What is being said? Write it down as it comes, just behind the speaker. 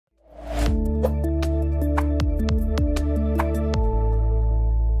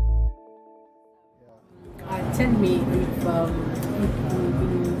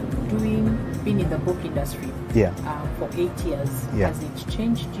industry for 8 years. Has it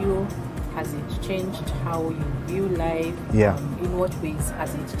changed you? Has it changed how you view life? In what ways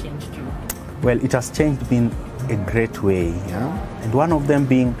has it changed you? Well, it has changed me in a great way, and one of them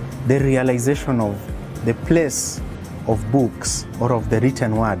being the realization of the place of books or of the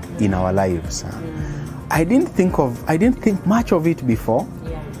written word in our lives. I didn't think much of it before,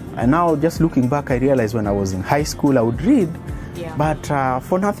 and now just looking back, I realized when I was in high school I would read, but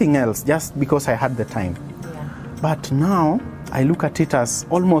for nothing else, just because I had the time. But now I look at it as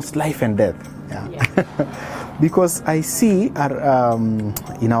almost life and death, because I see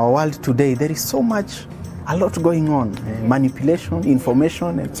in our world today there is a lot going on, manipulation,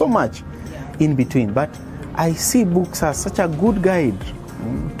 information, and so much in between. But I see books as such a good guide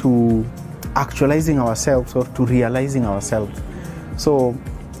to actualizing ourselves or to realizing ourselves. So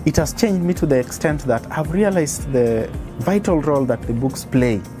it has changed me to the extent that I've realized the vital role that the books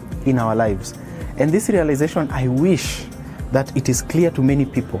play in our lives. And this realization, I wish that it is clear to many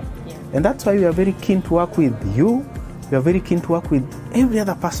people. And that's why we are very keen to work with you. We are very keen to work with every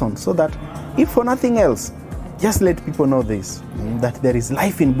other person, so that if for nothing else, just let people know this, that there is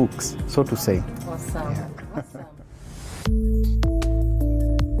life in books, so to say. Awesome.